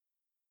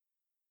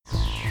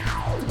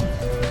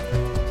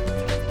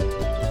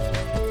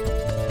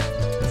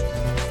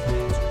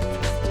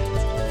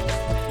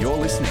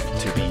listening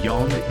to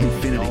Beyond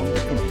Infinity.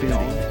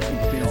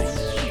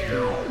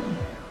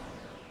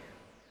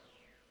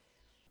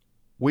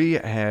 We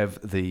have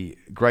the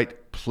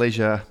great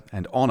pleasure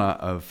and honour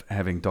of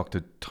having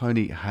Dr.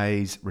 Tony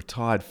Hayes,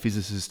 retired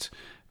physicist,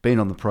 been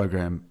on the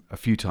program a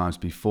few times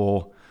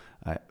before,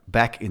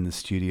 back in the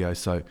studio.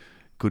 So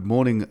good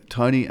morning,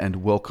 Tony, and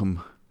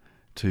welcome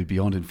to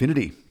Beyond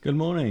Infinity. Good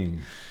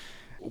morning.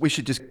 We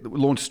should just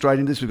launch straight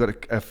into this. We've got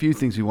a few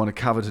things we want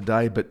to cover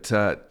today, but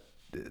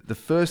the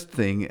first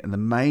thing and the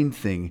main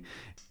thing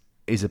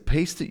is a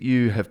piece that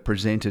you have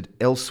presented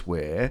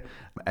elsewhere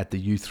at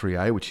the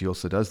U3A, which he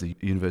also does, the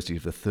University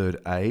of the Third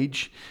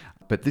Age.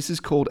 But this is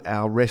called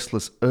Our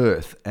Restless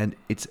Earth, and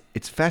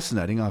it's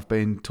fascinating. I've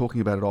been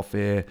talking about it off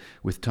air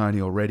with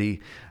Tony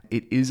already.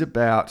 It is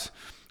about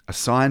a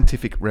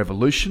scientific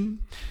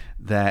revolution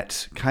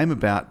that came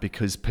about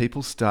because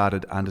people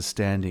started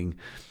understanding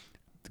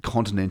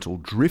continental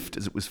drift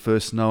as it was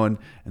first known,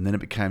 and then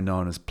it became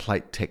known as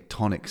plate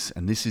tectonics.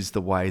 And this is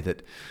the way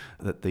that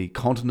the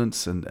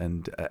continents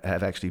and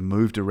have actually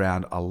moved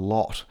around a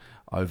lot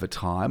over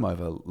time,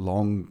 over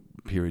long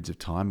periods of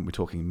time. We're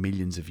talking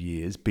millions of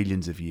years,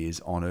 billions of years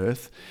on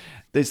Earth.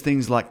 There's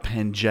things like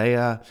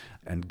Pangaea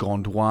and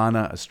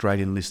Gondwana.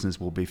 Australian listeners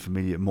will be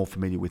more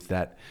familiar with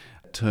that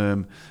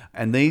term.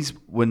 And these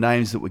were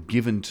names that were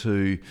given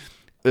to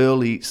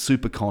early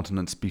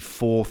supercontinents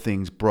before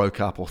things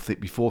broke up or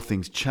before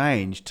things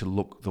changed to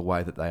look the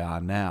way that they are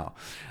now.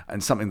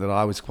 And something that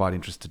I was quite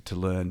interested to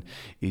learn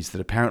is that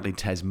apparently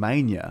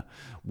Tasmania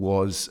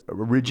was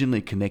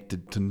originally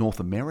connected to North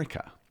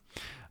America.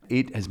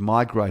 It has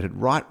migrated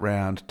right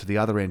round to the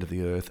other end of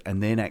the Earth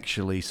and then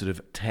actually sort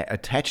of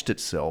attached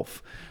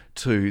itself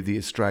to the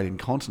Australian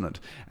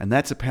continent. And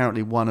that's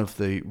apparently one of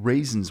the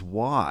reasons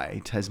why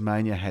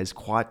Tasmania has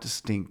quite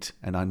distinct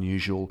and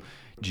unusual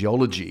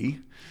geology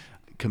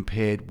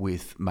compared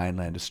with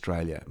mainland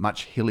Australia.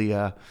 Much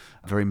hillier,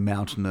 very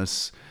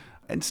mountainous,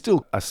 and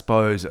still, I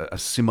suppose, a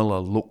similar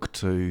look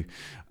to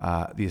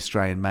the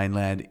Australian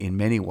mainland in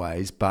many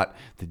ways, but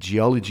the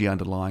geology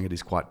underlying it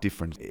is quite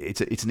different.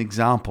 It's an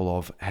example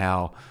of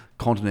how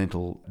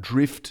continental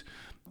drift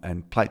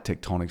and plate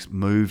tectonics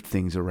moved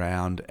things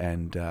around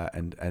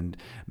and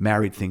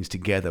married things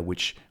together,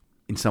 which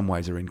in some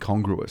ways are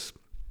incongruous.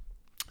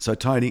 So,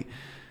 Tony,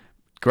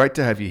 great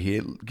to have you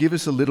here. Give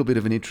us a little bit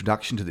of an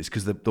introduction to this,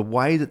 because the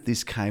way that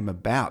this came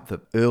about,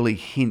 the early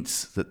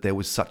hints that there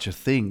was such a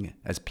thing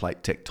as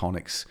plate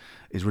tectonics,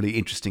 is really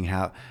interesting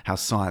how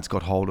science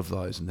got hold of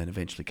those and then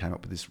eventually came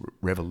up with this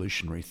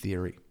revolutionary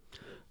theory.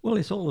 Well,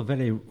 it's all a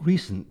very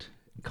recent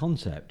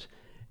concept.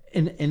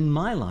 In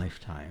my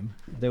lifetime,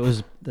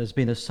 there's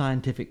been a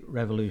scientific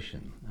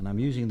revolution, and I'm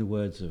using the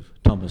words of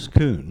Thomas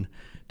Kuhn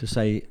to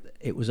say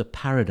it was a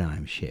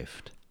paradigm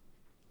shift.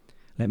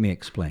 Let me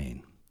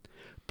explain.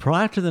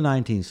 Prior to the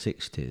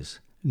 1960s,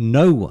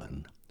 no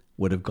one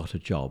would have got a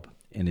job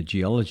in a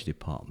geology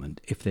department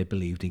if they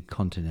believed in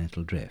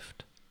continental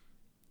drift.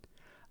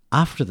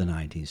 After the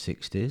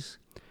 1960s,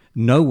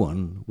 no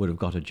one would have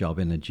got a job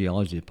in a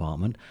geology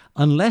department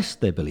unless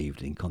they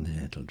believed in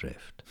continental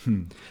drift.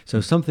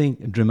 So something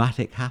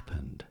dramatic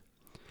happened.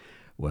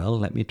 Well,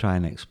 let me try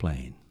and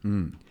explain.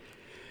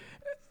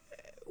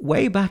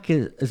 Way back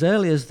as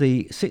early as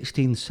the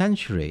 16th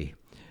century,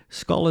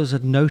 scholars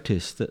had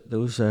noticed that there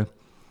was a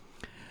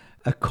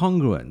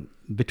congruent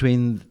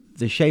between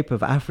the shape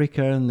of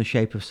Africa and the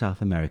shape of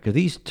South America.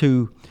 These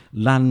two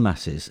land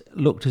masses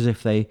looked as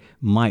if they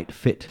might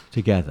fit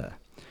together,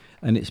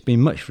 and it's been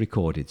much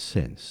recorded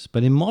since.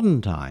 But in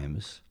modern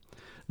times,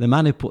 the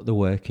man who put the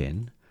work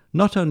in,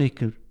 not only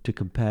to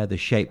compare the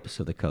shapes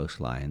of the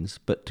coastlines,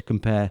 but to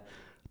compare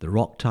the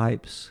rock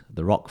types,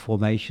 the rock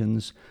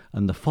formations,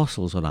 and the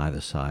fossils on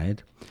either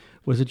side,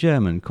 was a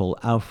German called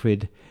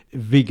Alfred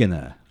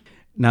Wegener.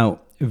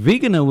 Now,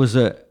 Wegener was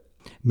a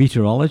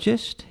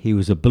meteorologist, he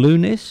was a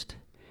balloonist,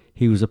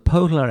 he was a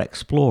polar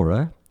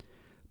explorer,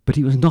 but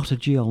he was not a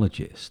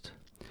geologist.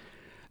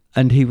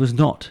 And he was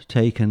not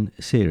taken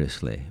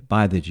seriously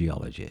by the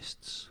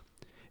geologists.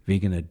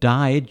 Wegener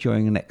died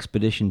during an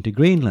expedition to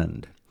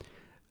Greenland,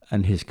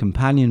 and his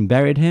companion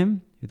buried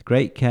him with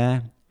great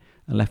care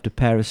and left a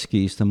pair of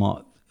skis to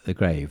mark the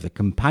grave. The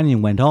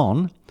companion went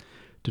on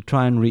to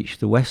try and reach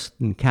the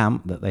western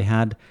camp that they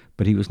had,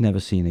 but he was never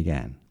seen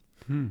again.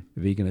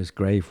 Wegener's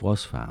grave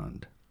was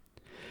found.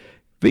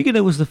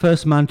 Wegener was the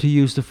first man to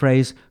use the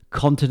phrase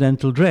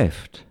continental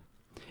drift.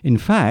 In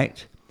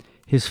fact,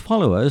 his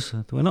followers,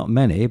 there were not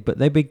many, but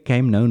they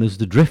became known as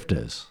the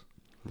drifters.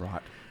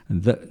 Right.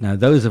 And now,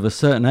 those of a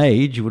certain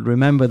age would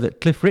remember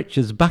that Cliff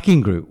Richard's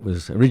backing group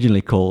was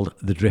originally called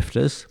the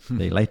Drifters.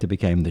 They later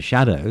became the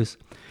Shadows.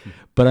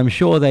 But I'm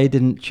sure they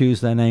didn't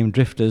choose their name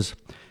Drifters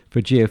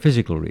for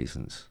geophysical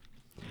reasons.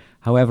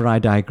 However, I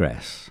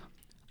digress.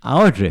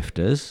 Our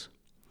drifters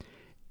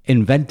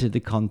invented the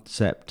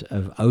concept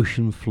of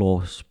ocean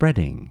floor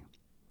spreading,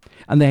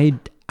 and they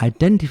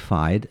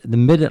identified the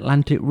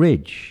Mid-Atlantic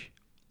Ridge.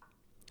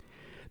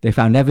 They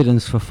found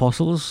evidence for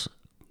fossils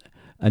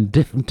and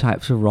different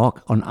types of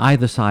rock on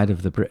either side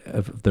of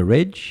the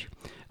ridge,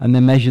 and they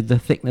measured the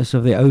thickness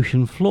of the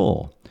ocean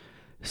floor,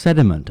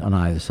 sediment on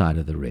either side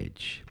of the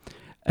ridge.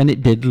 And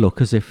it did look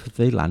as if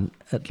the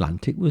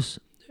Atlantic was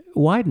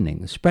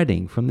widening,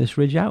 spreading from this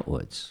ridge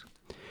outwards.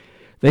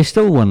 They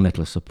still won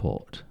little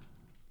support.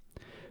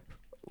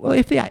 Well,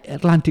 if the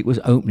Atlantic was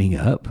opening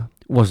up,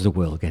 was the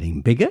world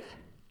getting bigger?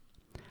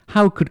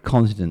 How could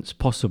continents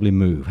possibly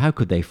move? How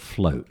could they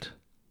float?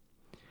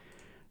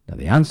 Now,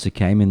 the answer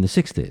came in the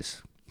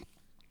 60s,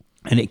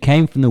 and it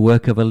came from the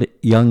work of a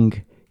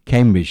young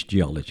Cambridge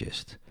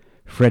geologist,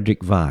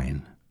 Frederick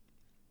Vine.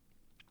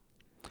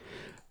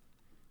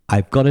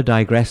 I've got to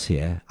digress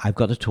here. I've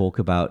got to talk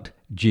about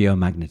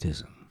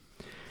geomagnetism.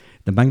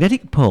 The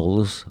magnetic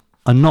poles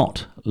are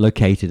not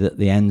located at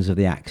the ends of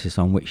the axis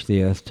on which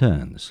the Earth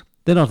turns.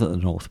 They're not at the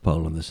North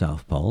Pole and the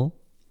South Pole.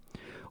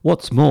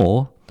 What's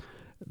more,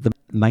 the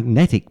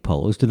magnetic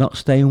poles do not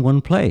stay in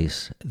one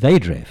place. They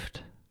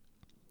drift.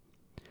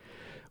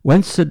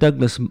 When Sir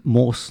Douglas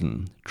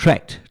Mawson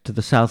trekked to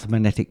the South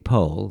Magnetic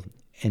Pole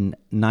in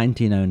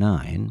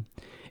 1909,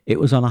 it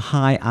was on a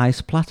high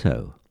ice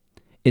plateau.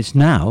 It's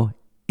now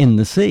in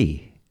the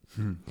sea.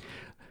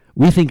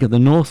 We think of the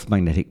North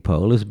Magnetic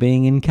Pole as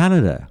being in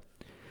Canada.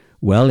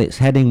 Well, it's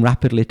heading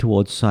rapidly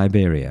towards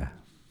Siberia.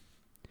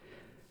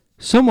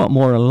 Somewhat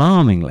more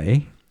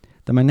alarmingly,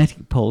 the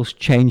magnetic poles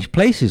change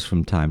places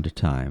from time to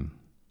time.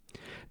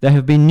 There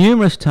have been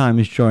numerous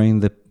times during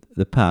the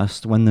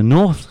past when the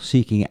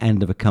north-seeking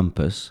end of a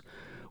compass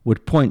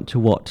would point to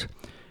what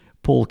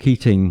Paul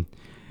Keating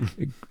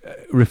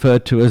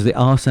referred to as the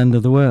arse end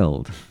of the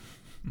world.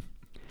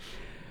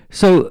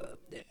 So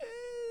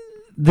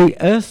the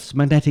Earth's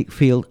magnetic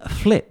field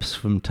flips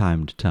from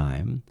time to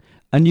time,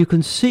 and you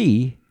can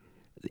see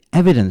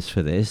evidence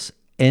for this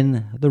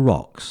in the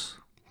rocks.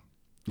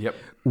 Yep.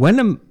 When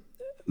a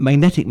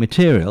magnetic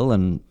material,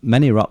 and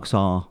many rocks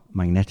are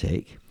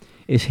magnetic,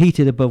 is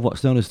heated above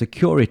what's known as the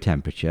Curie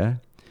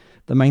temperature,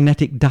 the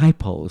magnetic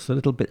dipoles, the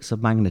little bits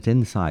of magnet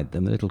inside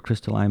them, the little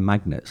crystalline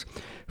magnets,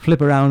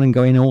 flip around and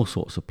go in all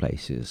sorts of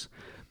places.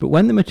 But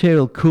when the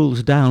material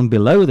cools down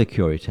below the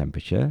Curie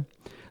temperature,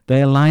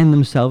 they align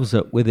themselves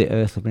up with the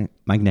Earth's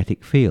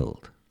magnetic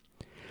field.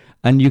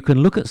 And you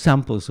can look at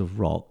samples of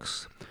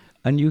rocks,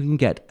 and you can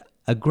get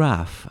a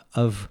graph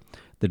of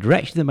the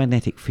direction of the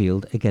magnetic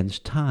field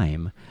against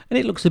time, and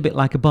it looks a bit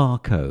like a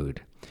barcode.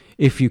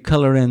 If you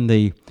colour in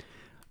the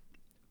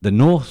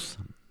north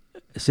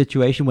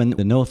situation, when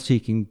the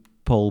north-seeking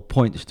pole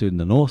points to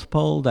the North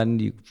Pole, then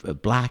you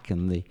black,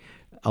 and the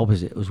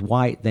opposite was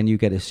white, then you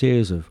get a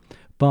series of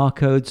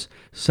barcodes.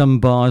 Some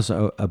bars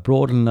are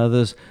broader than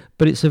others,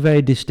 but it's a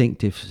very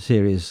distinctive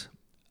series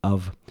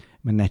of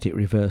magnetic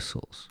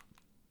reversals.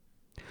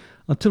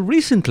 Until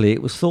recently,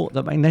 it was thought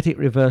that magnetic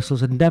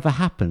reversals had never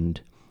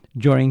happened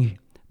during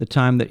the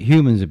time that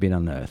humans have been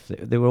on Earth.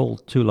 They were all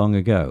too long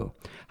ago.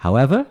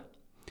 However,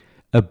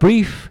 a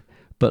brief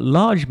but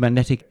large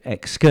magnetic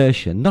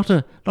excursion, not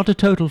a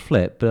total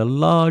flip, but a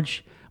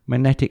large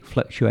magnetic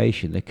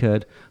fluctuation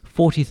occurred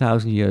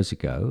 40,000 years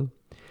ago,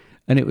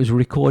 and it was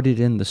recorded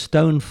in the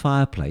stone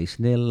fireplace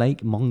near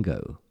Lake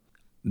Mungo.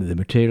 The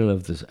material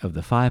of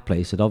the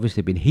fireplace had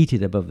obviously been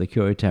heated above the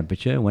Curie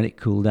temperature, and when it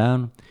cooled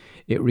down,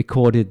 it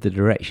recorded the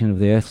direction of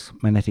the Earth's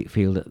magnetic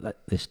field at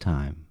this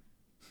time.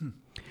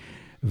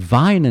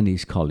 Vine and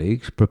his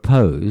colleagues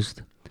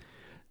proposed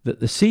that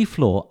the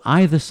seafloor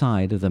either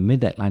side of the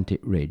mid-Atlantic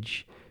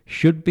ridge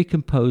should be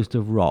composed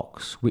of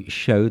rocks which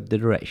showed the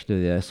direction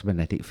of the Earth's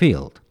magnetic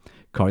field,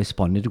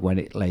 corresponding to when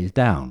it lays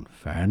down.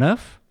 Fair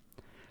enough.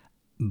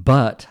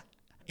 But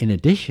in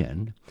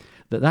addition,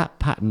 that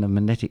pattern of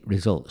magnetic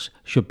results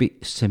should be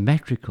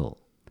symmetrical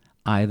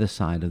either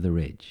side of the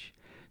ridge.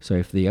 So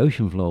if the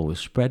ocean floor was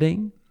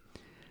spreading,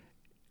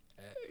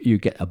 you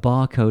get a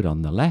barcode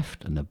on the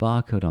left and a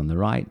barcode on the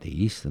right,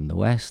 the east and the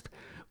west,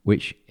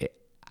 which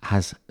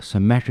has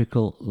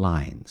symmetrical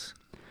lines.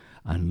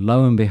 And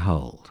lo and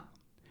behold,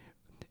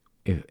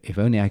 if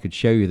only I could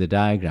show you the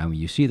diagram,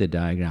 you see the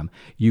diagram,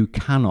 you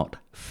cannot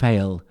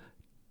fail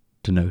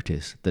to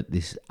notice that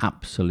this is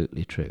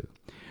absolutely true.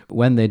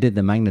 When they did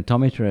the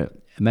magnetometer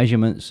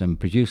measurements and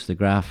produced the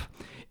graph,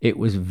 it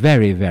was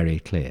very, very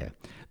clear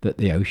that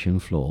the ocean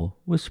floor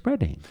was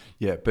spreading.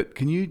 Yeah, but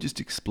can you just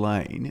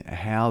explain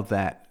how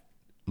that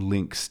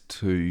links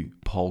to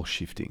pole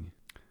shifting?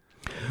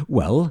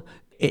 Well,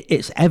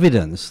 it's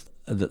evidence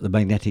that the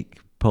magnetic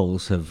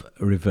poles have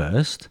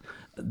reversed.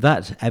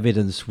 That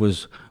evidence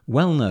was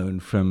well known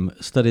from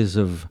studies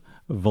of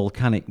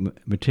volcanic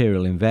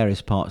material in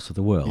various parts of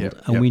the world,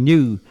 we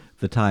knew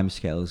the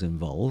timescales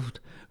involved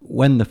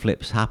when the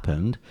flips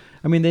happened.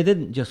 I mean, they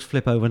didn't just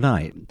flip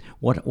overnight.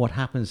 What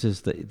happens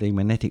is that the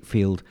magnetic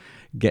field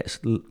gets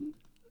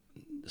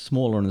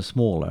smaller and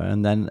smaller,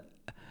 and then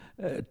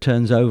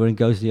turns over and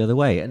goes the other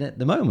way. And at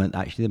the moment,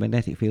 actually, the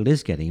magnetic field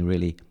is getting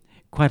really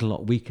quite a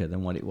lot weaker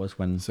than what it was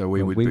when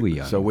we were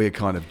young. So we're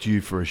kind of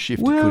due for a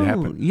shift. Well, it could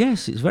happen.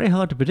 Yes, it's very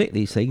hard to predict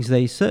these things.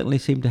 They certainly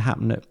seem to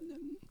happen at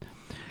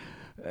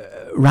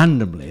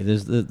randomly.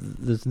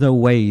 There's no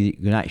way you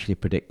can actually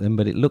predict them,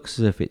 but it looks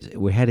as if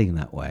we're heading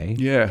that way.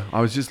 Yeah,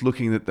 I was just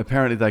looking that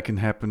apparently they can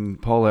happen,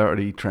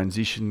 polarity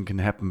transition can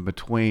happen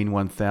between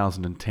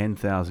 1,000 and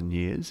 10,000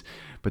 years,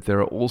 but there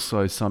are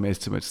also some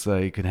estimates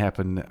they can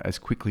happen as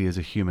quickly as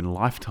a human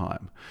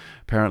lifetime.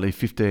 Apparently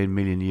 15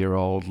 million year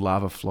old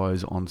lava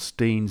flows on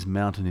Steens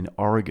Mountain in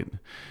Oregon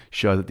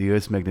show that the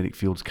Earth's magnetic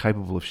field is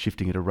capable of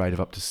shifting at a rate of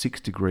up to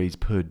 6 degrees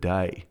per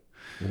day.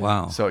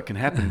 Wow. So it can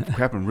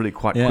happen really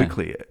quite Yeah.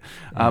 quickly.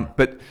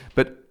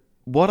 But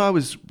what I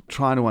was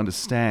trying to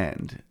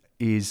understand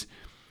is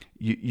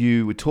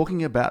you were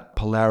talking about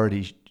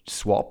polarity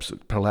swaps,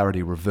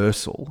 polarity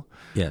reversal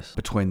Yes.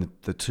 between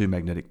the two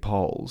magnetic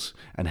poles,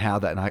 and how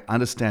that, and I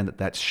understand that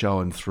that's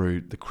shown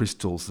through the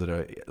crystals that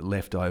are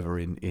left over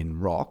in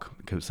rock,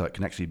 so it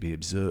can actually be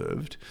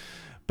observed.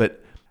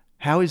 But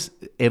how is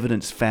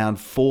evidence found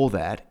for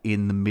that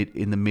in the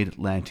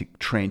mid-Atlantic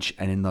trench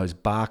and in those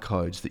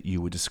barcodes that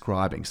you were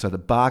describing? So the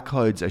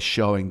barcodes are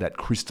showing that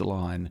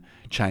crystalline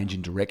change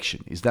in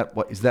direction. Is that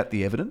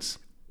the evidence?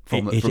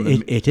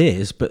 It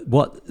is, but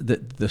what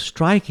the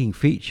striking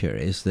feature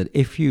is that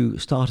if you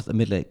start at the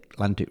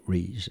Mid-Atlantic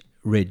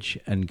ridge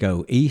and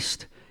go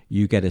east,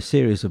 you get a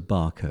series of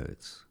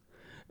barcodes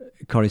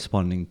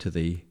corresponding to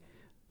the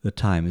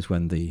times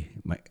when the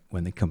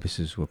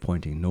compasses were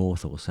pointing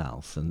north or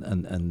south,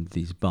 and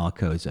these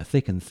barcodes are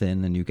thick and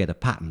thin, and you get a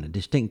pattern, a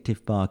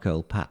distinctive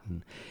barcode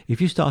pattern. If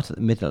you start at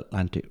the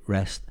Mid-Atlantic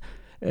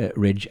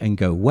ridge and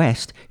go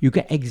west, you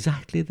get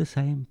exactly the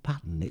same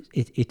pattern.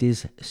 It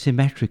is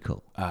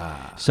symmetrical.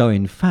 So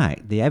in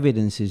fact, the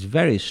evidence is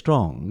very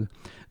strong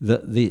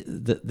that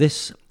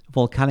this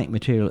volcanic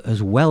material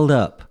has welled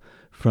up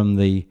from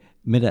the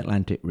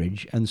Mid-Atlantic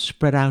ridge and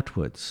spread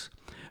outwards,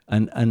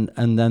 and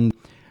then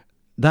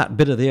that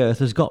bit of the Earth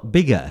has got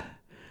bigger.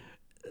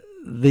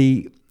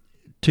 The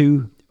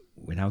two,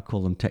 we now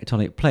call them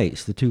tectonic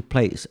plates, the two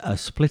plates are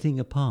splitting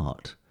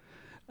apart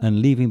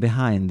and leaving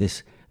behind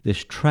this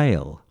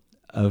trail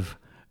of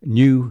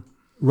new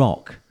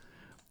rock,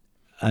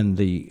 and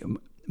the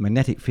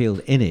magnetic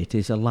field in it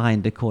is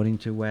aligned according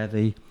to where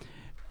the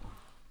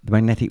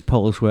magnetic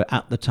poles were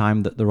at the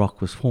time that the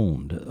rock was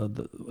formed,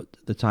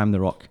 the time the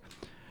rock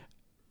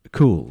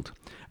cooled.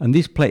 And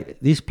these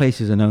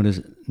places are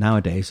known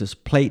nowadays as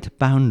plate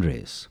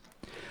boundaries.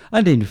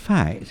 And in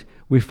fact,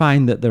 we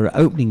find that there are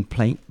opening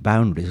plate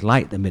boundaries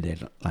like the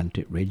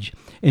Mid-Atlantic ridge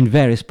in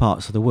various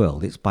parts of the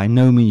world. It's by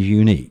no means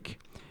unique.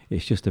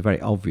 It's just a very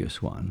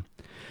obvious one.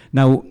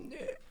 Now,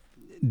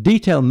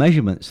 detailed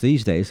measurements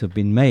these days have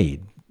been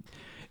made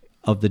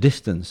of the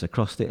distance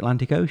across the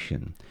Atlantic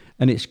Ocean,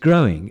 and it's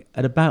growing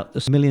at about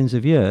the millions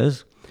of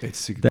years.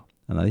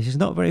 Now, this is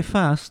not very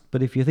fast,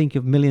 but if you think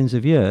of millions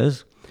of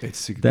years,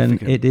 then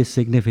it is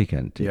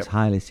significant. It's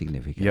highly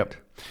significant. Yep.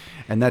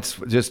 And that's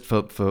just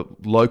for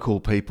local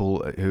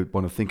people who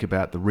want to think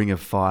about the Ring of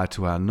Fire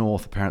to our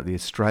north. Apparently the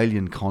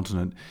Australian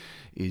continent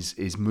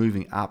is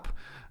moving up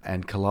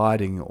and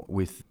colliding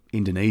with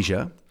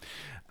Indonesia.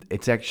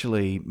 It's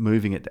actually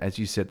moving at, as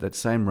you said, that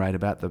same rate,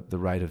 about the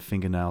rate of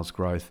fingernails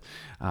growth.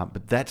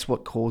 But that's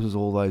what causes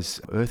all those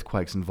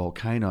earthquakes and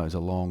volcanoes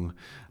along.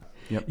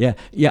 Yep.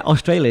 Yeah.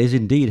 Australia is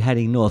indeed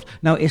heading north.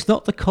 Now, it's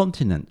not the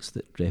continents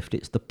that drift;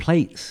 it's the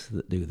plates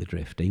that do the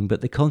drifting.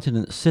 But the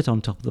continents sit on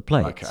top of the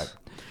plates. Okay.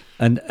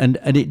 And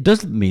it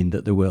doesn't mean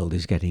that the world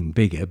is getting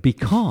bigger,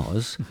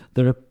 because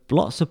there are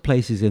lots of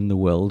places in the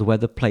world where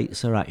the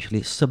plates are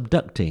actually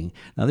subducting.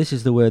 Now, this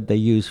is the word they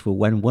use for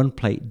when one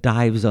plate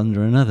dives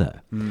under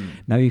another.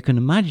 Now, you can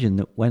imagine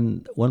that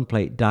when one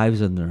plate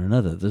dives under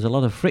another, there's a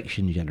lot of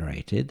friction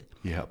generated.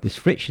 Yep. This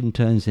friction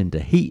turns into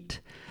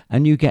heat,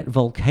 and you get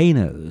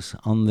volcanoes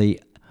on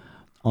the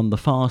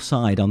far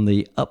side, on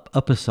the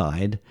upper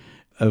side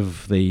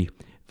of the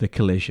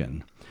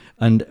collision.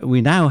 And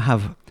we now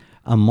have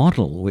a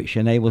model which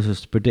enables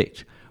us to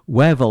predict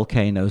where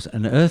volcanoes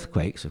and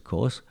earthquakes, of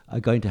course, are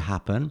going to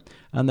happen,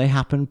 and they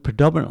happen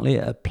predominantly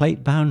at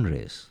plate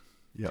boundaries.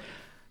 Yep.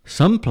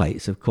 Some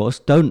plates, of course,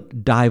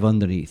 don't dive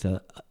underneath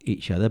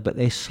each other, but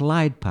they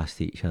slide past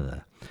each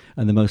other.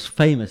 And the most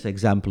famous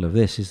example of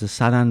this is the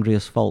San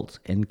Andreas Fault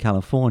in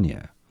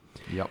California.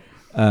 Yep.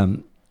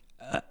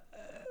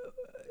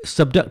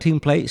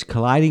 Subducting plates,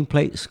 colliding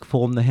plates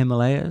form the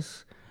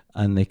Himalayas,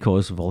 and they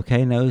cause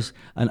volcanoes,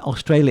 and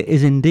Australia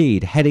is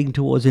indeed heading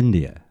towards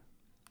India.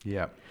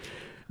 Yeah.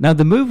 Now,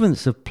 the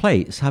movements of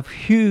plates have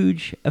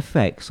huge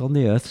effects on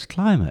the Earth's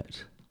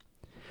climate.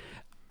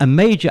 A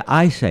major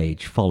ice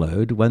age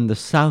followed when the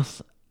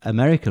South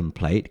American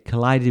plate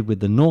collided with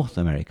the North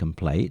American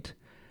plate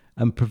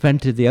and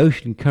prevented the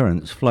ocean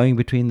currents flowing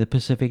between the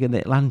Pacific and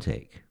the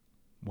Atlantic.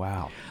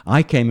 Wow.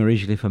 I came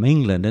originally from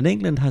England, and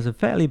England has a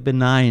fairly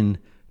benign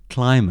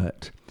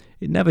climate.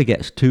 It never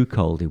gets too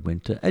cold in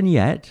winter, and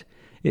yet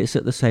it's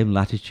at the same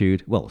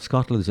latitude. Well,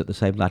 Scotland's at the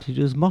same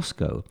latitude as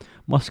Moscow.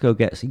 Moscow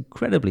gets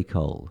incredibly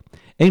cold.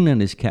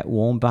 England is kept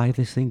warm by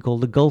this thing called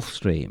the Gulf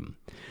Stream,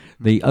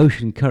 the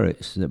ocean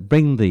currents that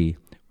bring the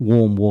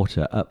warm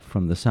water up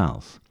from the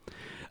south.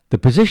 The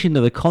position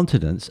of the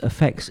continents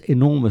affects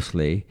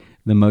enormously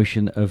the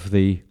motion of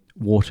the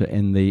water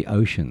in the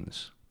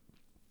oceans.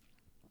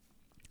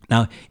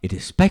 Now, it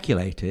is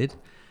speculated,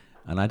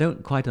 and I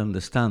don't quite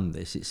understand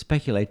this, it's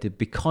speculated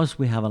because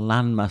we have a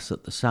landmass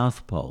at the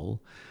South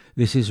Pole,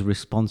 this is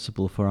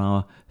responsible for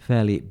our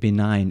fairly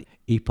benign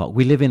epoch.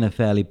 We live in a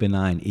fairly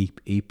benign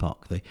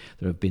epoch. There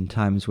have been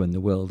times when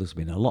the world has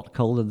been a lot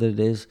colder than it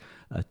is,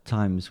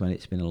 times when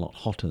it's been a lot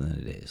hotter than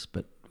it is,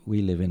 but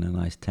we live in a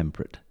nice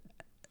temperate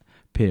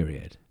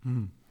period.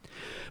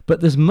 But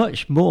there's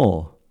much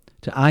more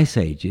to ice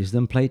ages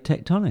than plate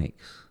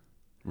tectonics.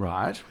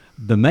 Right.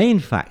 The main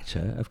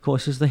factor, of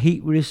course, is the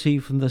heat we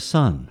receive from the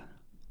sun.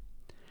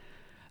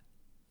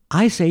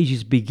 Ice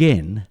ages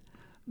begin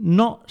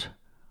not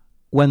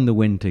when the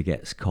winter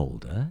gets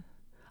colder.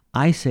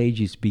 Ice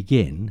ages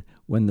begin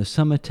when the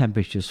summer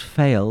temperatures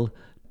fail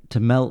to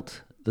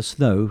melt the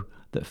snow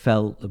that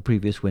fell the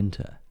previous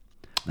winter.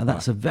 Now,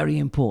 that's a very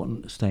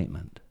important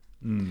statement.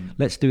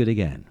 Let's do it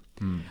again.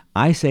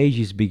 Ice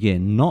ages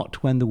begin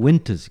not when the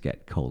winters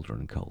get colder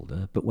and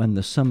colder, but when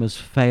the summers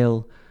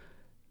fail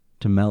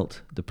to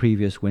melt the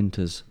previous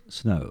winter's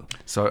snow.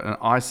 So an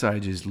ice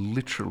age is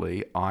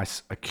literally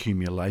ice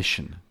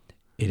accumulation.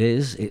 It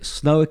is. It's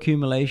snow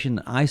accumulation,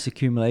 ice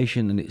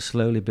accumulation, and it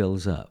slowly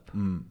builds up.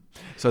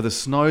 So the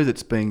snow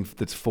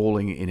that's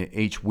falling in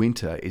each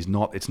winter it's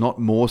not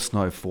more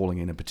snow falling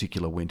in a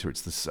particular winter.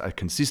 It's a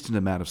consistent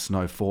amount of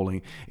snow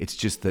falling. It's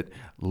just that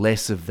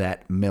less of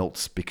that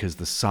melts because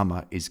the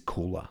summer is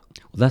cooler.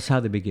 Well, that's how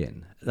they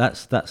begin.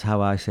 That's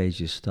how ice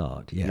ages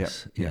start.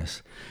 Yes,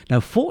 yes. Now,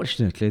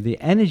 fortunately, the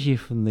energy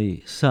from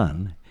the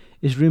sun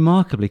is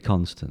remarkably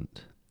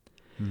constant.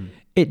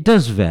 It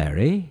does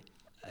vary.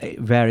 It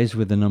varies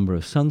with the number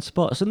of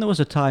sunspots, and there was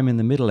a time in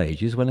the Middle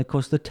Ages when, of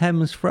course, the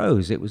Thames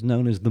froze. It was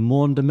known as the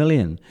Maunder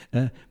Minimum.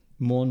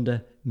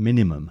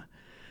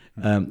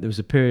 There was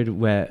a period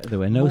where there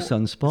were no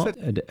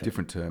sunspots. A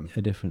different term.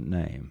 A different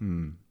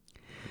name.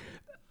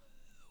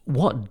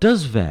 What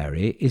does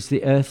vary is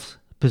the Earth's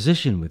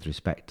position with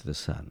respect to the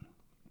sun.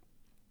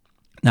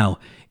 Now,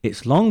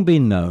 it's long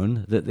been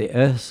known that the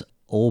Earth's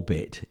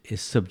orbit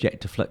is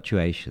subject to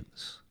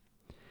fluctuations.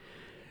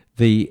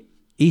 The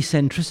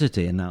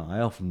eccentricity, and now I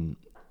often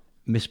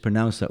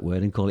mispronounce that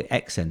word and call it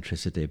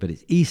eccentricity, but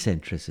it's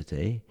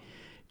eccentricity,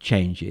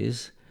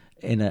 changes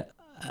in a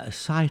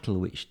cycle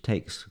which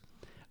takes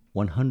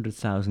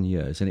 100,000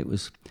 years, and it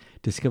was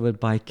discovered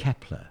by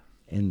Kepler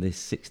in the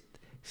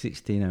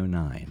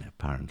 1609,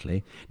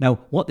 apparently. Now,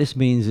 what this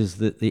means is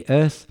that the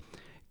Earth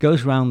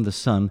goes round the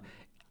sun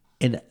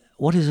in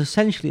what is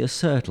essentially a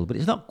circle, but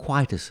it's not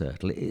quite a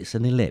circle, it's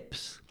an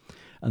ellipse.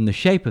 And the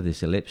shape of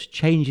this ellipse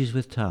changes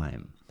with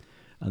time.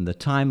 And the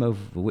time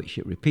over which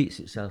it repeats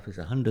itself is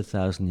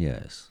 100,000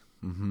 years.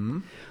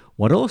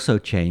 What also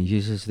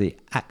changes is the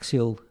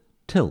axial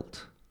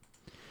tilt.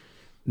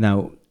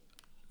 Now,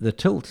 the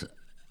tilt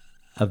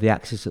of the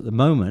axis at the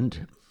moment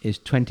is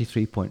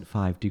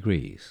 23.5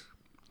 degrees.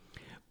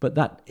 But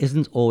that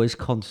isn't always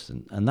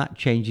constant, and that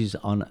changes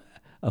on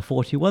a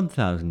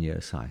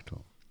 41,000-year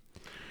cycle.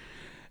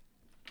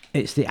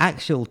 It's the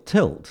axial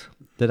tilt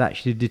that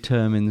actually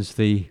determines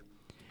the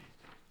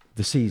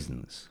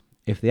seasons.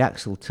 If the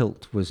axial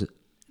tilt was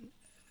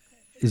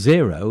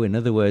zero, in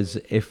other words,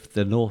 if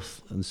the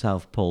North and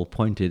South Pole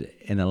pointed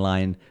in a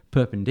line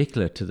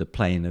perpendicular to the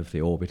plane of the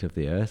orbit of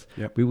the Earth,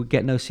 we would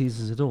get no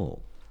seasons at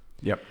all.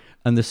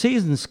 And the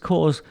seasons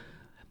cause,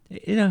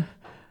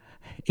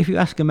 if you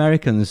ask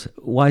Americans,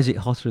 why is it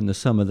hotter in the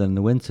summer than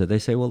the winter? They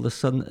say, well, the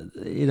sun,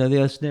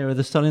 the Earth's nearer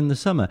the sun in the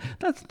summer.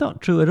 That's not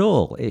true at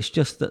all. It's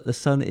just that the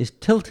sun is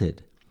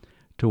tilted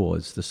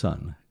towards the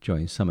sun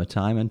during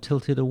summertime and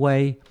tilted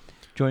away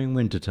during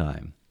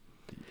wintertime.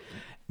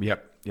 The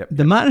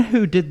man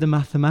who did the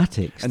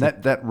mathematics... And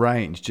that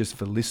range, just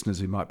for listeners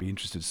who might be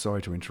interested,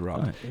 sorry to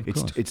interrupt,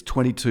 it's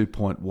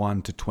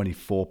 22.1 to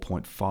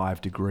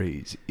 24.5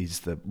 degrees is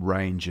the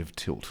range of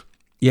tilt.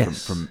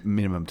 From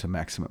minimum to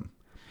maximum.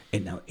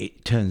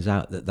 It turns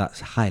out that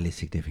that's highly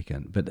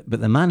significant. But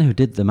the man who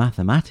did the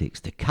mathematics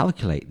to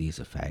calculate these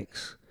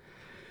effects,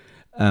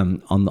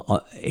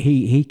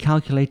 he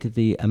calculated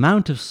the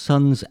amount of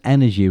sun's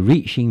energy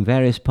reaching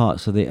various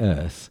parts of the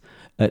Earth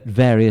at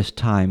various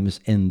times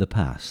in the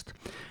past.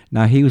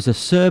 Now, he was a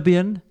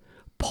Serbian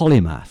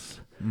polymath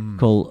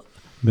called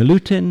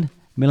Milutin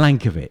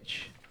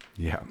Milankovic.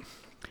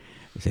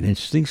 It's an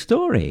interesting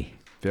story.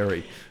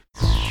 Very.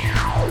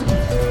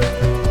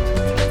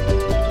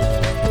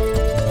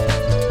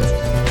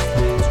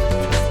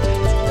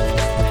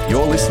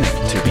 You're listening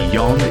to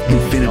Beyond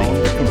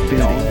Infinity.